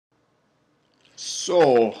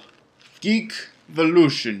So,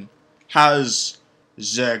 Geekvolution has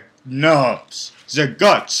the nerves, the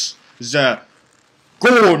guts, the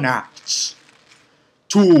gonads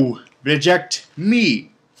to reject me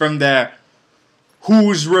from their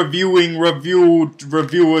Who's Reviewing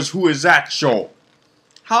Reviewers Who Is That show.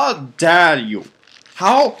 How dare you?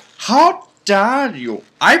 How dare you?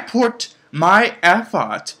 I put my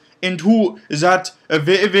effort into that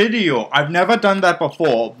video. I've never done that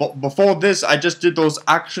before. But before this, I just did those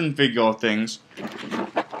action figure things. Hey,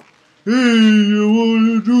 I want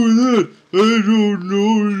to do that. I don't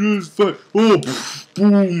know this fight. Oh,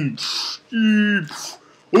 boom.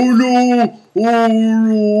 Oh no. Oh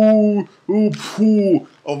no. Oh, pooh.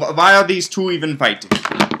 Oh, why are these two even fighting?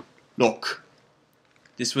 Look.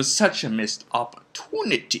 This was such a missed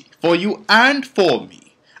opportunity for you and for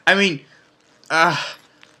me. I mean,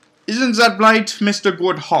 isn't that right, Mr.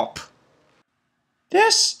 Good Hop?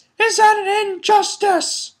 This is an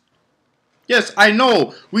injustice. Yes, I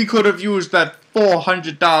know. We could have used that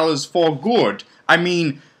 $400 for good. I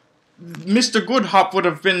mean, Mr. Good Hop would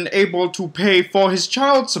have been able to pay for his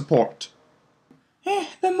child support.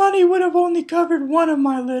 The money would have only covered one of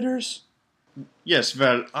my litters. Yes,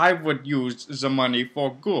 well, I would use the money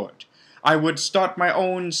for good. I would start my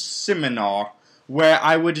own seminar where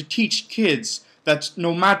I would teach kids that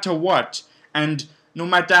no matter what, and no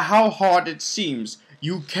matter how hard it seems,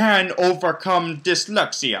 you can overcome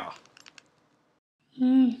dyslexia.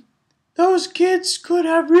 Those kids could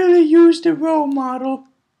have really used a role model.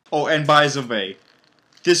 Oh, and by the way,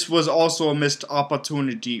 this was also a missed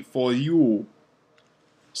opportunity for you.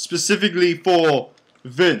 Specifically for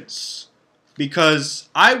Vince. Because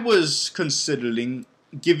I was considering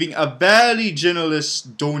giving a very generous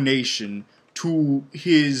donation to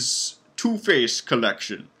his Two-Face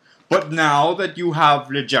collection. But now that you have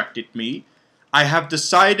rejected me, I have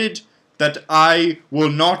decided that I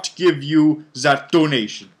will not give you that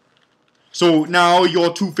donation. So now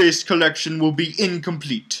your Two-Face collection will be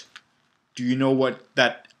incomplete. Do you know what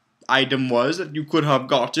that item was that you could have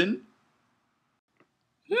gotten?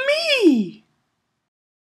 Me!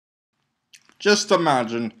 Just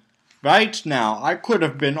imagine, right now, I could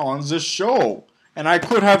have been on this show, and I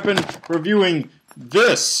could have been reviewing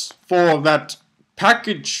this for that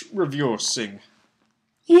package review thing.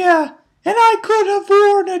 Yeah, and I could have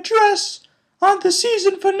worn a dress on the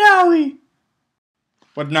season finale.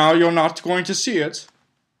 But now you're not going to see it.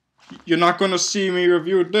 You're not going to see me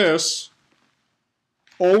review this.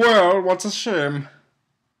 Oh well, what's a shame.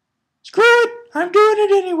 Screw it, I'm doing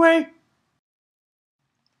it anyway.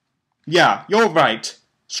 Yeah, you're right.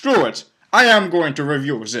 Screw it. I am going to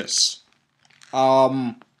review this.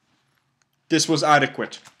 This was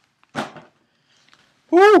adequate.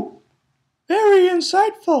 Ooh, very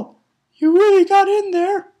insightful. You really got in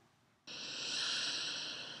there.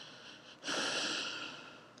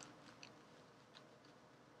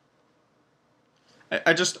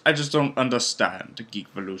 I just don't understand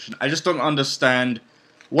Geekvolution. I just don't understand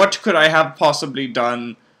what could I have possibly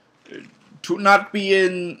done to not be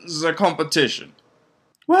in the competition.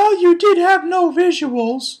 Well, you did have no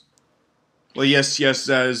visuals. Well, yes,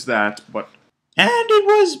 there's that, but... And it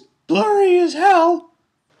was blurry as hell.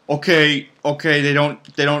 Okay, they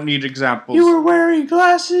don't need examples. You were wearing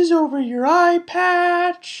glasses over your eye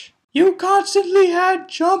patch. You constantly had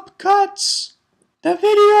jump cuts. The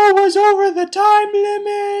video was over the time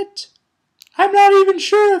limit. I'm not even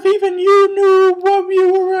sure if even you knew what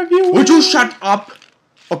you were reviewing. Would you shut up?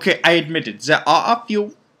 Okay, I admit it. There are a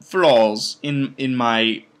few flaws in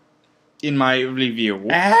my review.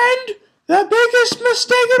 And the biggest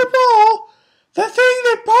mistake of all, the thing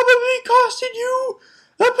that probably costed you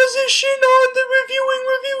the position on the reviewing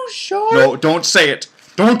review show. No, don't say it.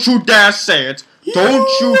 Don't you dare say it. Don't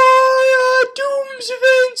you... You are a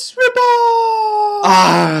Doomsvince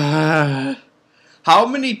ripoff. How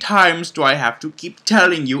many times do I have to keep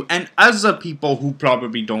telling you and other people who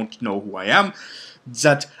probably don't know who I am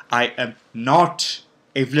that I am not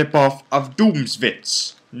a flip-off of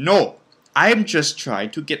Doomsvince? No, I am just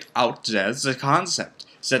trying to get out there the concept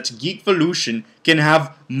that Geekvolution can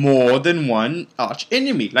have more than one arch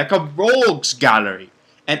enemy, like a rogues gallery,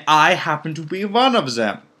 and I happen to be one of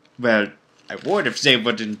them. Well, I would if they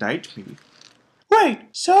would indict me. Wait,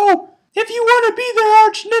 so if you want to be their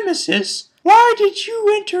arch nemesis, why did you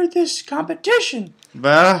enter this competition?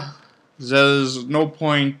 Well, there's no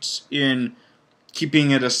point in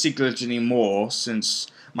keeping it a secret anymore, since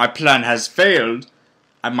my plan has failed.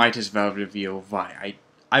 I might as well reveal why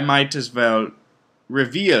I might as well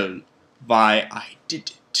reveal why I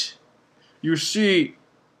did it. You see,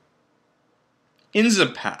 in the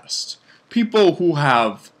past, people who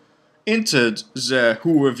have entered the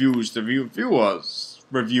Who Reviews the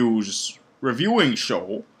reviewing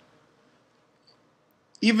show,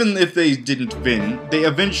 even if they didn't win, they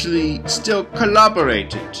eventually still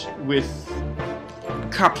collaborated with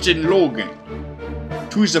Captain Logan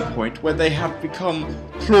to the point where they have become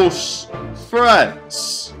close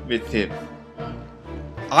friends with him.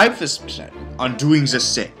 I was planning on doing the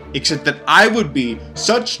same, except that I would be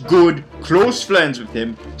such good close friends with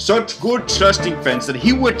him, such good trusting friends, that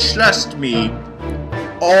he would trust me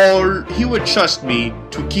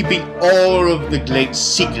to keeping all of the great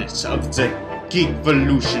secrets of the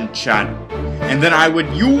Geekvolution channel. And then I would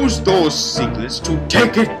use those secrets to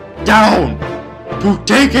take it down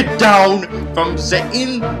from the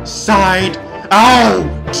inside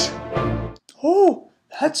out. Oh,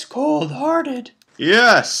 that's cold-hearted.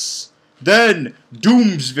 Yes. Then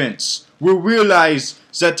Doomsvince will realize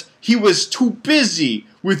that he was too busy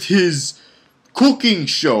with his cooking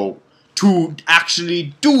show to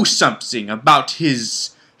actually do something about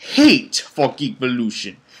his hate for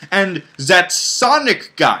Geekvolution. And that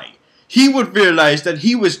Sonic guy, he would realize that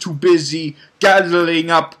he was too busy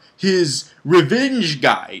gathering up his revenge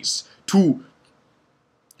guys to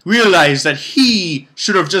realize that he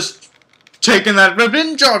should have just taken that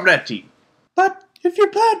revenge already. But if your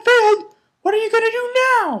plan failed, what are you gonna do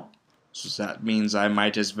now? So that means I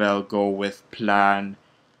might as well go with plan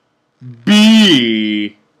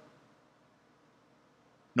B.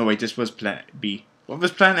 No, wait, this was plan B. What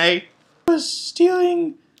was plan A? Was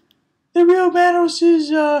stealing the real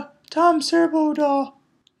Manos' Tom Servo doll.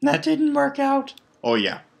 That didn't work out. Oh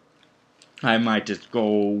yeah. I might just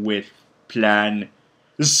go with plan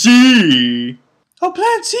C. Oh,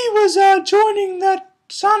 plan C was joining that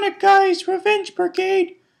Sonic guy's revenge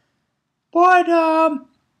brigade. But I'm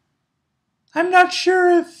not sure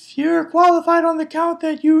if you're qualified on the count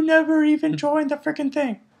that you never even joined the frickin'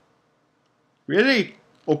 thing. Really?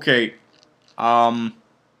 Okay.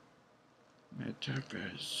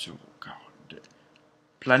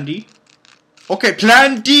 Plan D? Okay,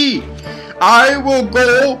 plan D! I will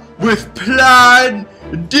go with plan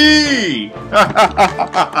D!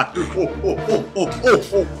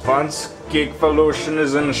 Once Geekvolution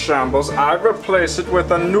is in shambles, I replace it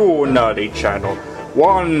with a new nerdy channel.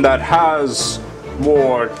 One that has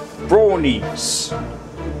more bronies.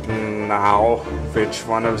 Now, which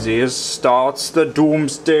one of these starts the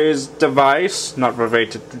Doomsday's device? Not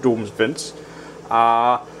related to Doomsvince.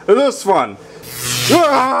 This one.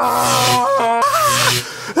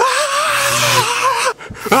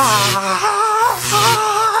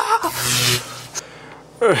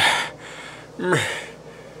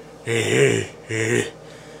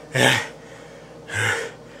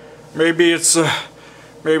 Maybe it's that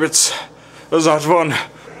one.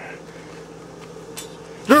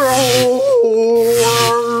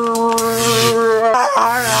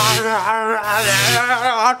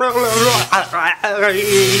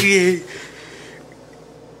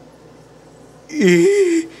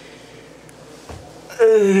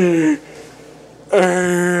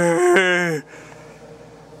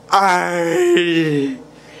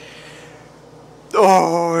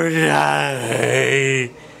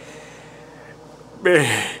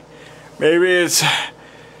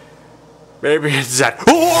 Maybe it's that.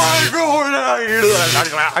 Oh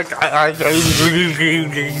my God!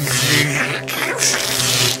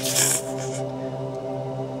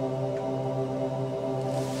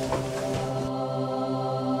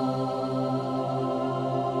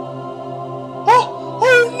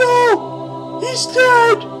 Oh no! He's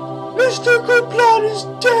dead! Mr. Goodblood is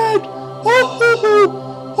dead!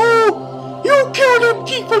 Oh! You killed him,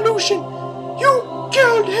 Geekvolution! You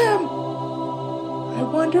killed him! I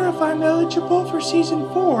wonder if I'm eligible for Season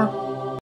 4.